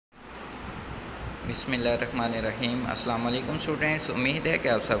बिस्मिल्लाहिर्रहमानिर्रहीम। अस्सलाम वालेकुम स्टूडेंट्स, उम्मीद है कि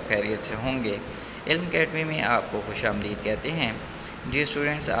आप सब खैरियत से होंगे। इल्म अकेडमी में आपको खुशामदीद कहते हैं। जी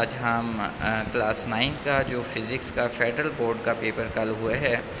स्टूडेंट्स, आज हम क्लास 9 का जो फ़िज़िक्स का फेडरल बोर्ड का पेपर कल हुआ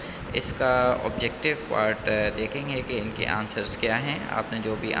है, इसका ऑब्जेक्टिव पार्ट देखेंगे कि इनके आंसर्स क्या हैं। आपने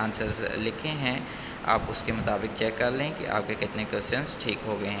जो भी आंसर्स लिखे हैं आप उसके मुताबिक चेक कर लें कि आपके कितने क्वेश्चंस ठीक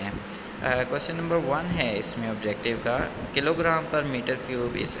हो गए हैं। क्वेश्चन नंबर 1 है इसमें ऑब्जेक्टिव का, किलोग्राम पर मीटर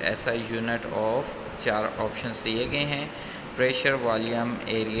क्यूब इस ऐसा यूनिट ऑफ 4 ऑप्शंस दिए गए हैं। Pressure, volume,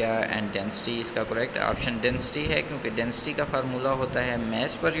 area and density. इसका करेक्ट ऑप्शन डेंसिटी है, क्योंकि डेंसिटी का फार्मूला होता है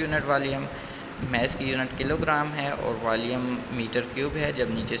mess per unit volume. Mess की यूनिट किलोग्राम है और वॉल्यूम मीटर क्यूब है।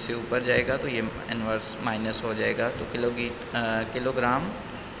 जब नीचे से ऊपर जाएगा तो ये इन्वर्स माइनस हो जाएगा, तो किलोग्राम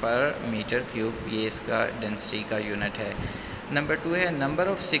पर मीटर क्यूब ये इसका डेंसिटी का यूनिट है। नंबर 2 है number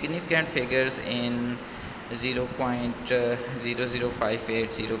of significant figures in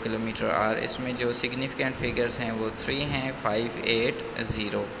 0.00580 kilometre are. इसमें जो सिग्निफिकेंट फिगर्स हैं वो 3 हैं,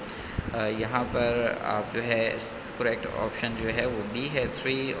 580। यहाँ पर आप जो है करेक्ट ऑप्शन जो है वो बी है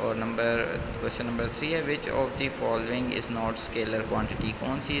 3। और क्वेश्चन नंबर 3 है which of the following is not scalar quantity.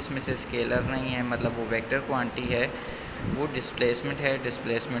 कौन सी इसमें से स्केलर नहीं है, मतलब वो वेक्टर क्वांटिटी है। वो डिस्प्लेसमेंट है।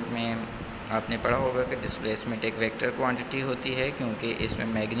 डिस्प्लेसमेंट में आपने पढ़ा होगा कि डिस्प्लेसमेंट एक वेक्टर क्वांटिटी होती है, क्योंकि इसमें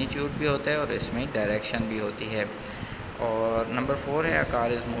मैग्नीट्यूड भी होता है और इसमें डायरेक्शन भी होती है। और नंबर 4 है a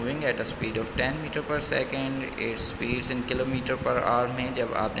car is moving at a speed of 10 metre पर second, it's speeds in kilometre per hour में।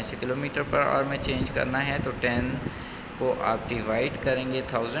 जब आपने इसे किलोमीटर पर आवर में चेंज करना है तो 10 को आप डिवाइड करेंगे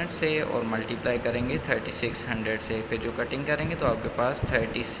 1000 से और मल्टीप्लाई करेंगे 3600 से। फिर जो कटिंग करेंगे तो आपके पास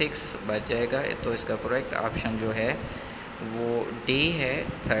 36 बच जाएगा। तो इसका करेक्ट ऑप्शन जो है वो डी है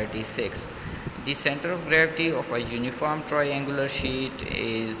 36। The center of gravity of a uniform triangular sheet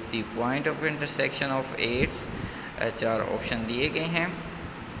is the point of intersection of eights। 4 option दिए गए हैं।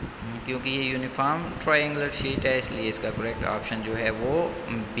 क्योंकि ये यूनिफॉर्म ट्रायंगुलर शीट है इसलिए इसका करेक्ट ऑप्शन जो है वो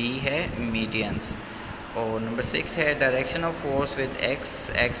बी है, मीडियंस। और नंबर 6 है direction of force with x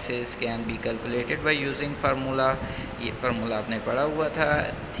axis can be calculated by using formula. ये फार्मूला आपने पढ़ा हुआ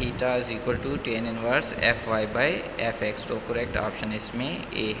था, theta is equal to tan inverse F Y by F x. तो करेक्ट ऑप्शन इसमें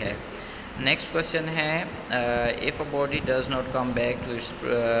ए है। नेक्स्ट क्वेश्चन है if a body does not come back to its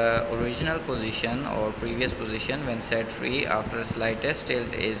original position और previous position when set free after slightest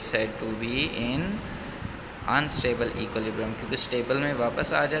tilt is said to be in unstable equilibrium. क्योंकि stable में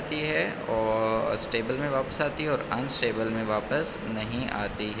वापस आ जाती है और स्टेबल में वापस आती है और अनस्टेबल में वापस नहीं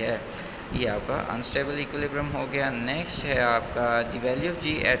आती है। ये आपका अनस्टेबल इक्विलिब्रियम हो गया। नेक्स्ट है आपका the value of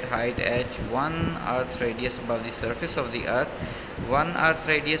ji eight height H 1 earth radius above the surface of the earth. 1 earth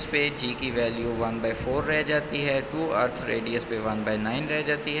radius पे जी की वैल्यू 1/4 रह जाती है, 2 अर्थ रेडियस पे 1/9 रह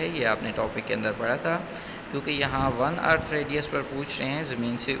जाती है। ये आपने टॉपिक के अंदर पढ़ा था। क्योंकि यहाँ 1 अर्थ रेडियस पर पूछ रहे हैं,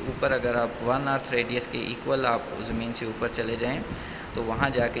 ज़मीन से ऊपर अगर आप 1 अर्थ रेडियस के इक्वल आप ज़मीन से ऊपर चले जाएं तो वहाँ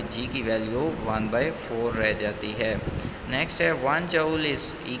जाके जी की वैल्यू 1/4 रह जाती है। नेक्स्ट है 1 joule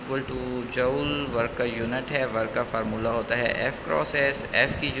is equal to, joule work का यूनिट है, वर्क का फार्मूला होता है F क्रॉस S।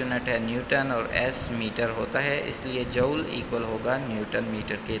 F की यूनिट है न्यूटन और S मीटर होता है, इसलिए जूल इक्वल होगा न्यूटन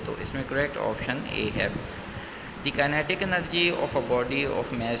मीटर के। तो इसमें करेक्ट ऑप्शन ए है। The kinetic energy of a body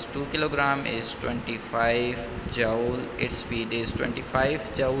of mass 2 kilogram is 25 joule. Its speed is 25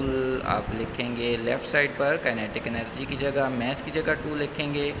 joule। आप लिखेंगे लेफ़्ट साइड पर kinetic energy की जगह mass की जगह 2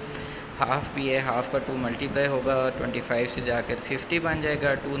 लिखेंगे। हाफ भी है, हाफ का 2 मल्टीप्लाई होगा 25 से जाकर 50 बन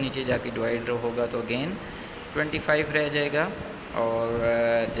जाएगा। 2 नीचे जाके डिवाइड होगा तो अगेन 25 रह जाएगा। और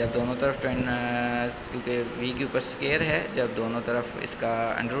जब दोनों तरफ क्योंकि v के ऊपर स्केयर है, जब दोनों तरफ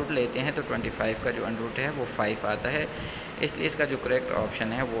इसका अंडर रूट लेते हैं तो 25 का जो अंडर रूट है वो 5 आता है, इसलिए इसका जो करेक्ट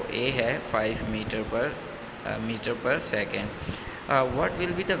ऑप्शन है वो ए है, 5 मीटर पर second. What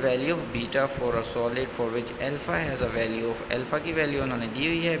will be the value of beta for a solid for which alpha has a value of, alpha की वैल्यू उन्होंने दी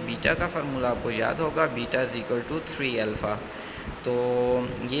हुई है। बीटा का फार्मूला आपको याद होगा, beta is equal to 3 alpha. तो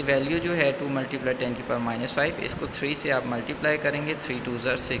ये वैल्यू जो है 2 × 10⁻⁵, इसको 3 से आप मल्टीप्लाई करेंगे, 3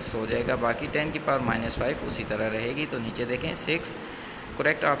 2 6 हो जाएगा। बाकी 10⁻⁵ उसी तरह रहेगी। तो नीचे देखें 6,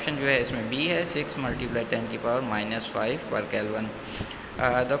 करेक्ट ऑप्शन जो है इसमें बी है, 6 × 10⁻⁵ पर kelvin.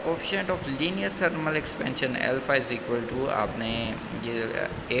 The coefficient of linear thermal expansion alpha is equal to, आपने ये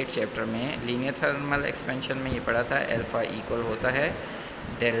 8 चैप्टर में लीनियर थर्मल एक्सपेंशन में ये पढ़ा था, अल्फ़ा इक्वल होता है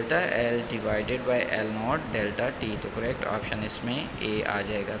delta L divided by L0 delta T। तो करेक्ट ऑप्शन इसमें ए आ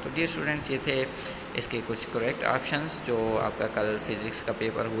जाएगा। तो डियर स्टूडेंट्स, ये थे इसके कुछ करेक्ट ऑप्शंस जो आपका कल फिज़िक्स का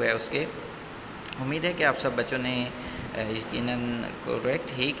पेपर हुआ है उसके। उम्मीद है कि आप सब बच्चों ने यकीनन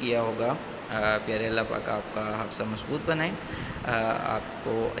करेक्ट ही किया होगा। प्यारे अल्लाह पाक आपका हाफ़िज़ मज़बूत बनाए,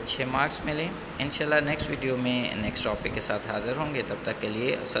 आपको अच्छे मार्क्स मिलें। इंशाल्लाह नेक्स्ट वीडियो में नेक्स्ट टॉपिक के साथ हाज़िर होंगे। तब तक के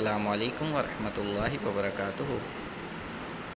लिए अस्सलामु अलैकुम व रहमतुल्लाहि व बरकातुहू।